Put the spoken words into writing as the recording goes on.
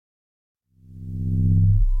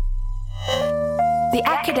The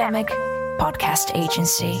Academic Podcast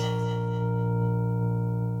Agency.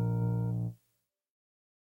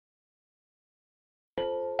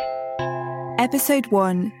 Episode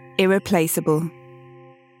 1, Irreplaceable.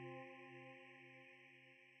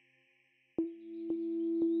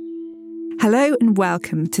 Hello and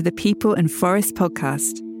welcome to the People and Forest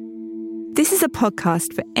podcast. This is a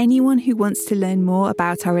podcast for anyone who wants to learn more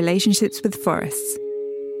about our relationships with forests,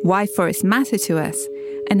 why forests matter to us,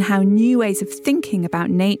 and how new ways of thinking about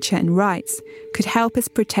nature and rights could help us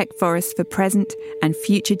protect forests for present and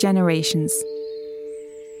future generations.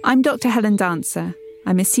 I'm Dr. Helen Dancer.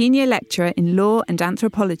 I'm a senior lecturer in law and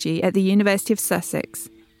anthropology at the University of Sussex,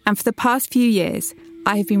 and for the past few years,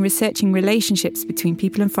 I have been researching relationships between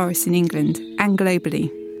people and forests in England and globally.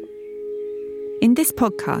 In this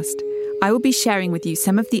podcast, I will be sharing with you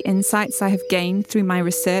some of the insights I have gained through my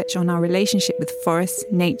research on our relationship with forests,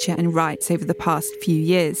 nature and rights over the past few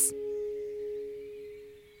years.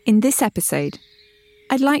 In this episode,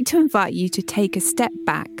 I'd like to invite you to take a step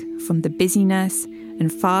back from the busyness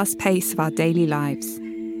and fast pace of our daily lives,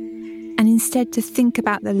 and instead to think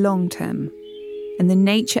about the long term and the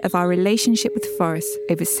nature of our relationship with forests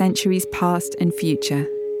over centuries past and future.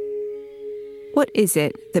 What is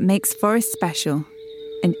it that makes forests special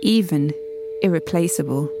and even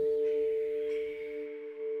irreplaceable?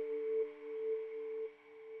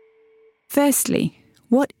 Firstly,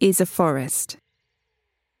 what is a forest?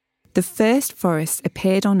 The first forests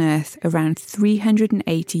appeared on Earth around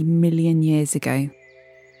 380 million years ago.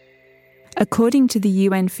 According to the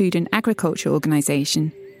UN Food and Agriculture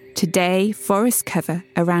Organization, today forests cover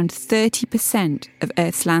around 30% of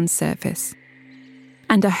Earth's land surface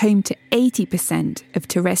and are home to 80% of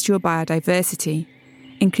terrestrial biodiversity,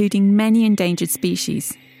 including many endangered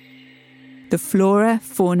species. The flora,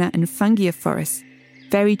 fauna and fungi of forests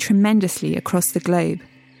vary tremendously across the globe,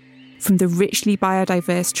 from the richly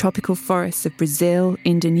biodiverse tropical forests of Brazil,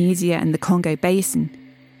 Indonesia and the Congo Basin,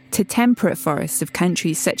 to temperate forests of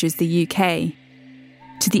countries such as the UK,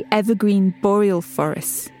 to the evergreen boreal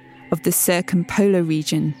forests of the circumpolar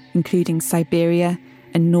region, including Siberia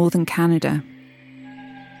and northern Canada.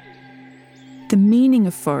 The meaning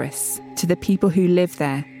of forests to the people who live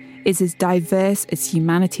there is as diverse as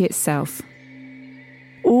humanity itself.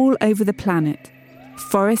 All over the planet,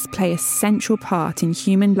 forests play a central part in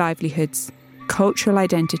human livelihoods, cultural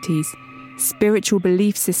identities, spiritual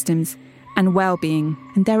belief systems, and well-being,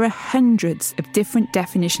 and there are hundreds of different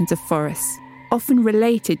definitions of forests, often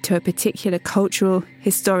related to a particular cultural,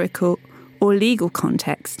 historical, or legal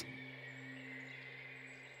context.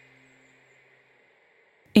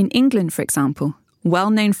 In England, for example,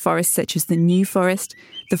 well-known forests such as the New Forest,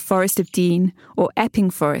 the Forest of Dean, or Epping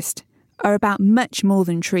Forest are about much more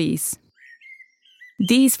than trees.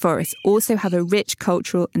 These forests also have a rich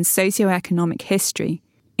cultural and socio-economic history,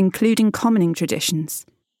 including commoning traditions.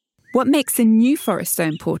 What makes the New Forest so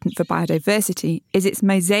important for biodiversity is its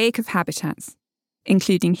mosaic of habitats,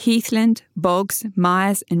 including heathland, bogs,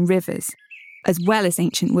 mires and rivers, as well as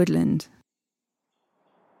ancient woodland.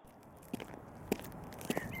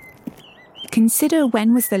 Consider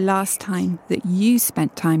when was the last time that you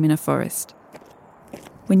spent time in a forest?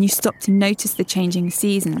 When you stopped to notice the changing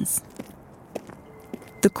seasons,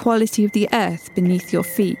 the quality of the earth beneath your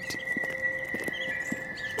feet,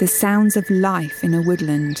 the sounds of life in a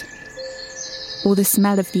woodland, or the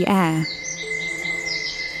smell of the air.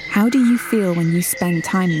 How do you feel when you spend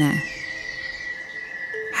time there?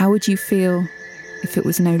 How would you feel if it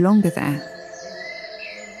was no longer there?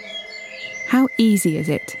 How easy is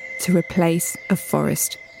it to replace a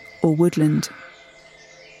forest or woodland?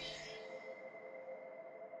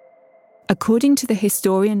 According to the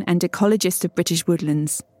historian and ecologist of British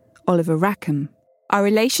woodlands, Oliver Rackham, our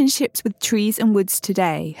relationships with trees and woods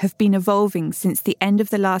today have been evolving since the end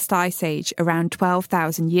of the last ice age around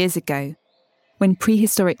 12,000 years ago, when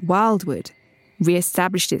prehistoric wildwood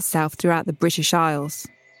re-established itself throughout the British Isles.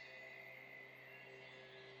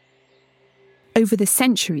 Over the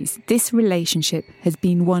centuries, this relationship has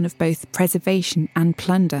been one of both preservation and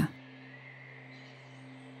plunder.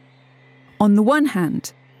 On the one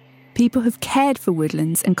hand, people have cared for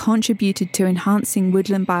woodlands and contributed to enhancing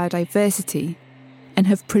woodland biodiversity, and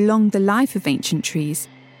have prolonged the life of ancient trees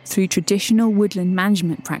through traditional woodland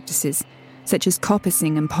management practices such as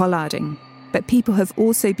coppicing and pollarding. But people have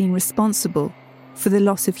also been responsible for the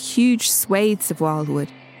loss of huge swathes of wildwood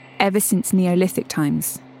ever since Neolithic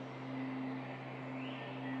times.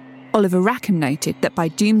 Oliver Rackham noted that by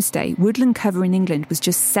Doomsday, woodland cover in England was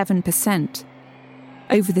just 7%.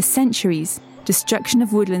 Over the centuries, destruction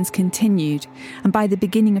of woodlands continued, and by the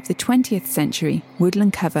beginning of the 20th century,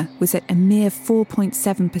 woodland cover was at a mere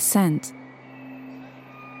 4.7%.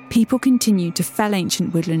 People continued to fell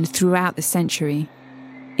ancient woodland throughout the century.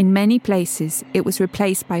 In many places, it was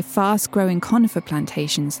replaced by fast-growing conifer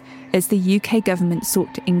plantations as the UK government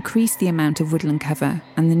sought to increase the amount of woodland cover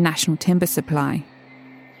and the national timber supply.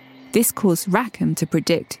 This caused Rackham to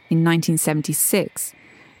predict in 1976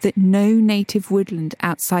 that no native woodland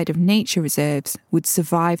outside of nature reserves would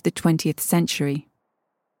survive the 20th century.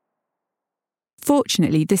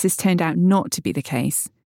 Fortunately, this has turned out not to be the case.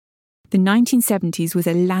 The 1970s was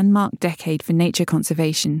a landmark decade for nature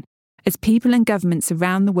conservation, as people and governments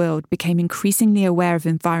around the world became increasingly aware of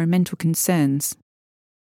environmental concerns.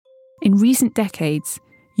 In recent decades,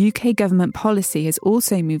 UK government policy has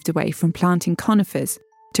also moved away from planting conifers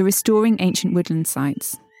to restoring ancient woodland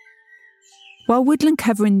sites. While woodland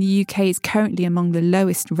cover in the UK is currently among the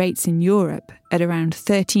lowest rates in Europe at around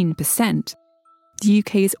 13%, the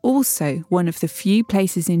UK is also one of the few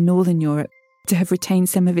places in Northern Europe to have retained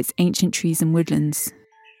some of its ancient trees and woodlands.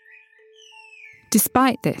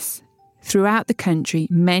 Despite this, throughout the country,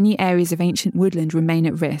 many areas of ancient woodland remain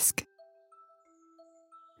at risk.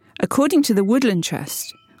 According to the Woodland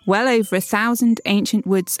Trust, well over 1,000 ancient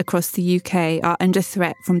woods across the UK are under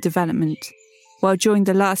threat from development, while during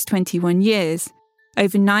the last 21 years,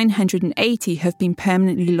 over 980 have been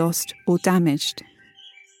permanently lost or damaged.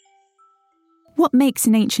 What makes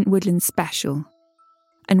an ancient woodland special?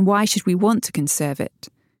 And why should we want to conserve it?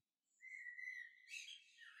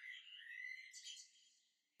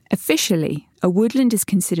 Officially, a woodland is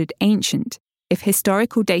considered ancient if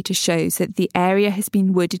historical data shows that the area has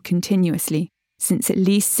been wooded continuously since at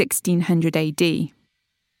least 1600 AD.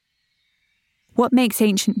 What makes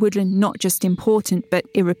ancient woodland not just important but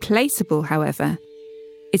irreplaceable, however,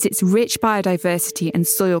 is its rich biodiversity and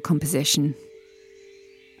soil composition.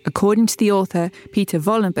 According to the author Peter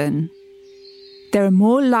Vollenben, there are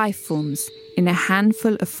more life forms in a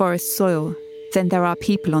handful of forest soil than there are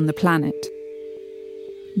people on the planet.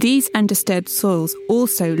 These undisturbed soils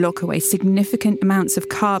also lock away significant amounts of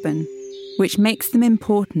carbon, which makes them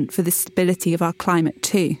important for the stability of our climate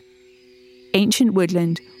too. Ancient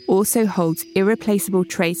woodland also holds irreplaceable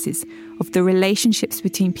traces of the relationships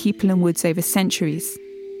between people and woods over centuries.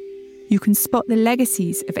 You can spot the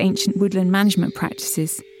legacies of ancient woodland management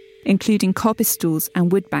practices, including coppice stalls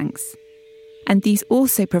and wood banks. And these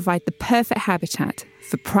also provide the perfect habitat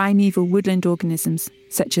for primeval woodland organisms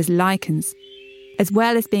such as lichens, as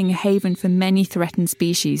well as being a haven for many threatened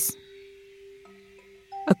species.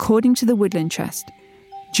 According to the Woodland Trust,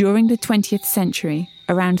 during the 20th century,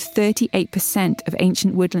 around 38% of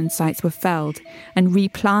ancient woodland sites were felled and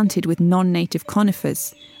replanted with non-native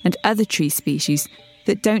conifers and other tree species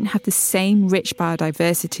that don't have the same rich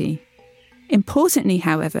biodiversity. Importantly,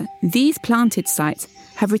 however, these planted sites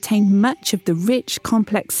have retained much of the rich,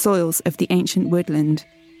 complex soils of the ancient woodland,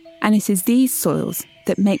 and it is these soils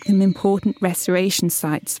that make them important restoration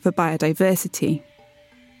sites for biodiversity.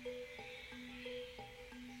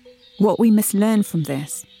 What we must learn from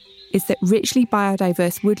this is that richly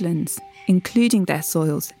biodiverse woodlands, including their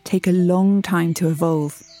soils, take a long time to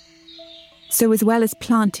evolve. So as well as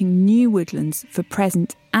planting new woodlands for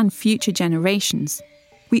present and future generations,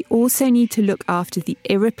 we also need to look after the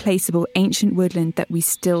irreplaceable ancient woodland that we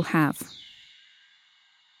still have.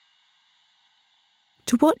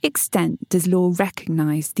 To what extent does law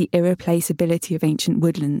recognise the irreplaceability of ancient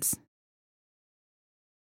woodlands?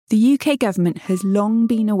 The UK government has long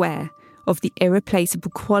been aware of the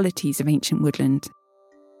irreplaceable qualities of ancient woodland.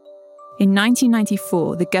 In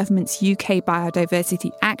 1994, the government's UK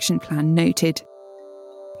Biodiversity Action Plan noted,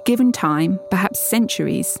 "Given time, perhaps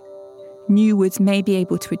centuries, new woods may be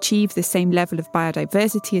able to achieve the same level of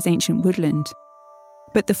biodiversity as ancient woodland,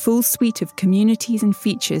 but the full suite of communities and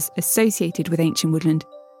features associated with ancient woodland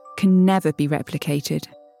can never be replicated."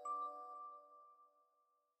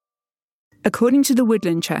 According to the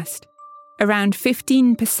Woodland Trust, around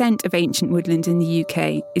 15% of ancient woodland in the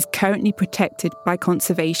UK is currently protected by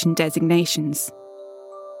conservation designations.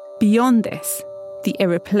 Beyond this, the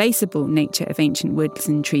irreplaceable nature of ancient woods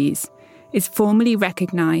and trees is formally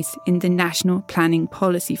recognised in the National Planning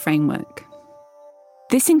Policy Framework.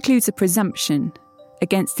 This includes a presumption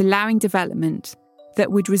against allowing development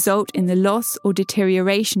that would result in the loss or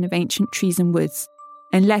deterioration of ancient trees and woods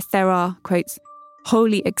unless there are, quotes,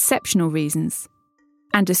 wholly exceptional reasons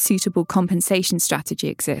and a suitable compensation strategy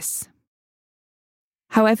exists.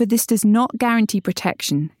 However, this does not guarantee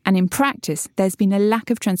protection, and in practice, there's been a lack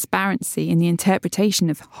of transparency in the interpretation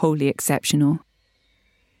of wholly exceptional.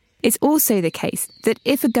 It's also the case that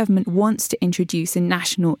if a government wants to introduce a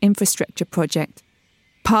national infrastructure project,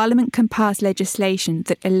 Parliament can pass legislation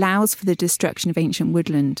that allows for the destruction of ancient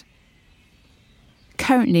woodland.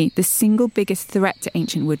 Currently, the single biggest threat to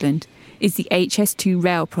ancient woodland is the HS2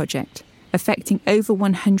 rail project, affecting over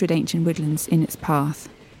 100 ancient woodlands in its path.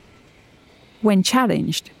 When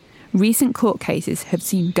challenged, recent court cases have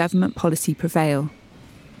seen government policy prevail.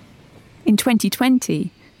 In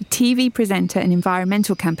 2020, the TV presenter and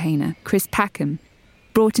environmental campaigner Chris Packham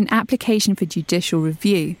brought an application for judicial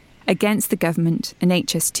review against the government and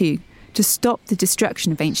HS2 to stop the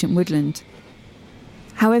destruction of ancient woodland.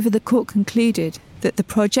 However, the court concluded that the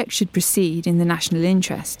project should proceed in the national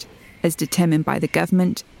interest, as determined by the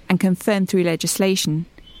government and confirmed through legislation,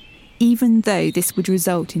 even though this would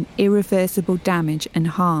result in irreversible damage and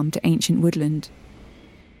harm to ancient woodland.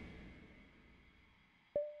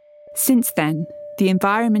 Since then, the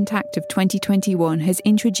Environment Act of 2021 has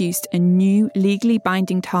introduced a new legally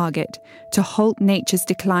binding target to halt nature's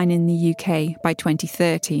decline in the UK by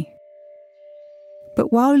 2030.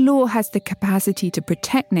 But while law has the capacity to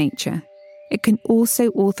protect nature, it can also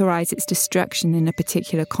authorise its destruction in a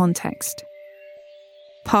particular context.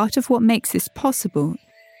 Part of what makes this possible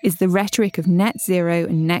is the rhetoric of net zero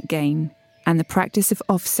and net gain and the practice of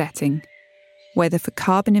offsetting, whether for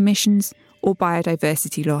carbon emissions or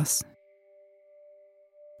biodiversity loss.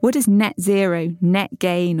 What does net zero, net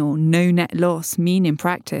gain or no net loss mean in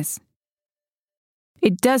practice?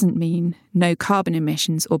 It doesn't mean no carbon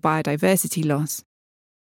emissions or biodiversity loss.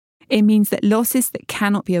 It means that losses that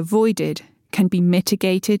cannot be avoided can be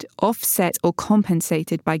mitigated, offset or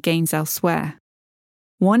compensated by gains elsewhere.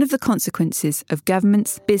 One of the consequences of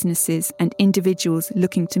governments, businesses and individuals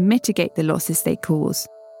looking to mitigate the losses they cause,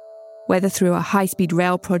 whether through a high-speed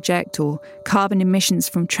rail project or carbon emissions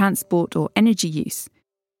from transport or energy use,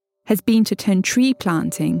 has been to turn tree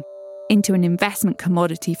planting into an investment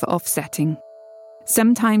commodity for offsetting,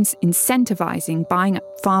 sometimes incentivising buying up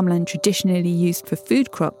farmland traditionally used for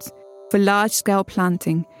food crops for large-scale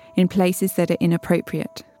planting in places that are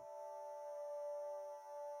inappropriate.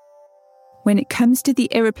 When it comes to the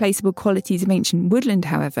irreplaceable qualities of ancient woodland,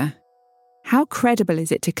 however, how credible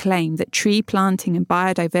is it to claim that tree planting and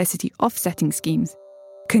biodiversity offsetting schemes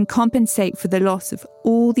can compensate for the loss of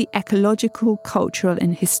all the ecological, cultural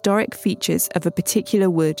and historic features of a particular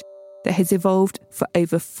wood that has evolved for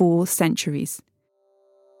over 4 centuries?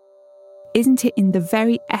 Isn't it in the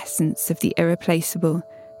very essence of the irreplaceable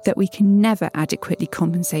that we can never adequately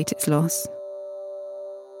compensate its loss?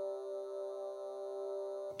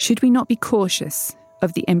 Should we not be cautious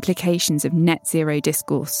of the implications of net zero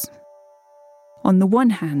discourse? On the one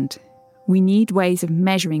hand, we need ways of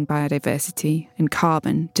measuring biodiversity and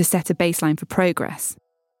carbon to set a baseline for progress.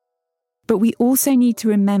 But we also need to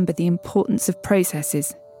remember the importance of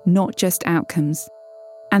processes, not just outcomes,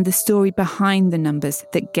 and the story behind the numbers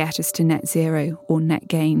that get us to net zero or net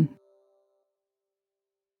gain.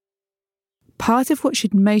 Part of what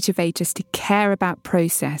should motivate us to care about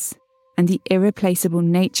process and the irreplaceable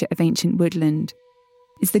nature of ancient woodland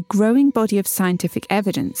is the growing body of scientific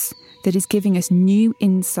evidence that is giving us new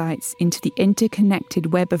insights into the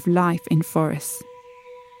interconnected web of life in forests.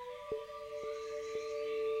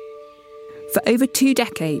 For over 2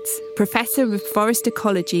 decades, Professor of Forest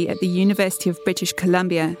Ecology at the University of British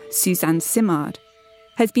Columbia, Suzanne Simard,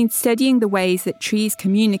 has been studying the ways that trees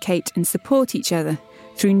communicate and support each other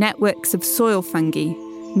through networks of soil fungi,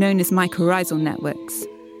 known as mycorrhizal networks.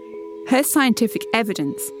 Her scientific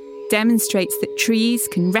evidence demonstrates that trees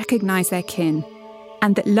can recognise their kin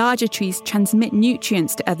and that larger trees transmit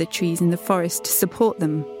nutrients to other trees in the forest to support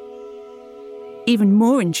them. Even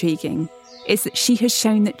more intriguing is that she has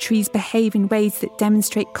shown that trees behave in ways that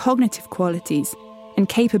demonstrate cognitive qualities and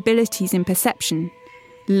capabilities in perception,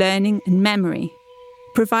 learning and memory,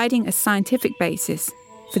 providing a scientific basis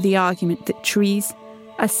for the argument that trees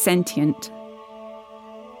are sentient.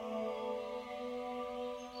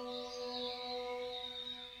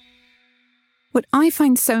 What I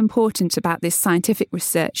find so important about this scientific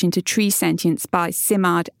research into tree sentience by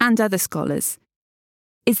Simard and other scholars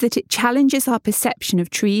is that it challenges our perception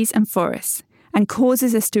of trees and forests and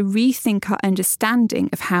causes us to rethink our understanding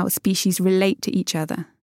of how species relate to each other.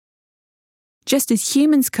 Just as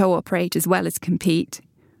humans cooperate as well as compete,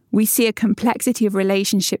 we see a complexity of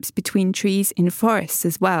relationships between trees in forests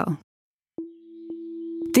as well.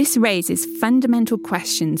 This raises fundamental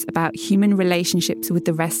questions about human relationships with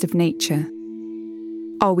the rest of nature.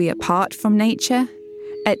 Are we apart from nature,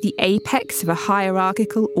 at the apex of a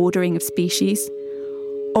hierarchical ordering of species,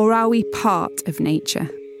 or are we part of nature?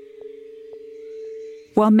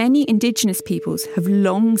 While many indigenous peoples have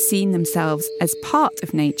long seen themselves as part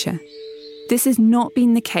of nature, this has not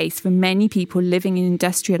been the case for many people living in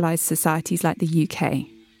industrialised societies like the UK.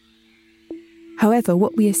 However,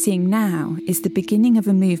 what we are seeing now is the beginning of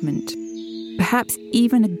a movement, perhaps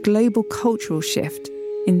even a global cultural shift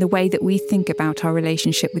in the way that we think about our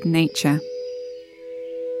relationship with nature.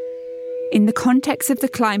 In the context of the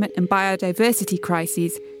climate and biodiversity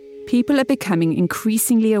crises, people are becoming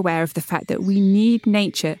increasingly aware of the fact that we need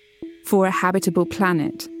nature for a habitable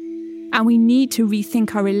planet. And we need to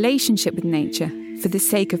rethink our relationship with nature for the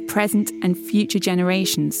sake of present and future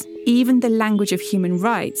generations. Even the language of human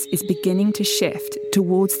rights is beginning to shift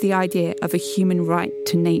towards the idea of a human right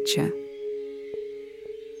to nature.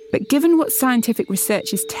 But given what scientific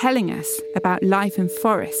research is telling us about life in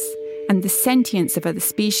forests and the sentience of other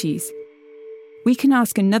species, we can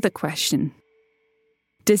ask another question.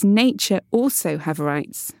 Does nature also have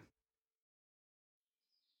rights?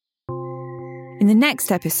 In the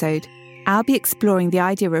next episode, I'll be exploring the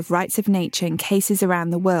idea of rights of nature in cases around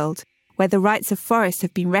the world where the rights of forests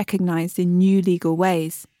have been recognised in new legal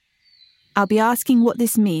ways. I'll be asking what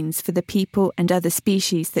this means for the people and other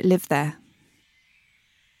species that live there.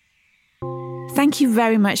 Thank you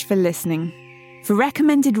very much for listening. For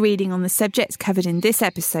recommended reading on the subjects covered in this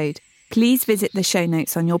episode, please visit the show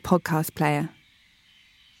notes on your podcast player.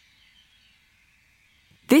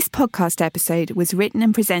 This podcast episode was written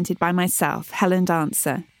and presented by myself, Helen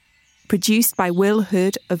Dancer, produced by Will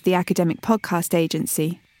Hood of the Academic Podcast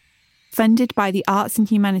Agency, funded by the Arts and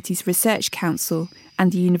Humanities Research Council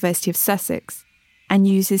and the University of Sussex, and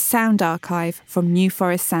uses sound archive from New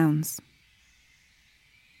Forest Sounds.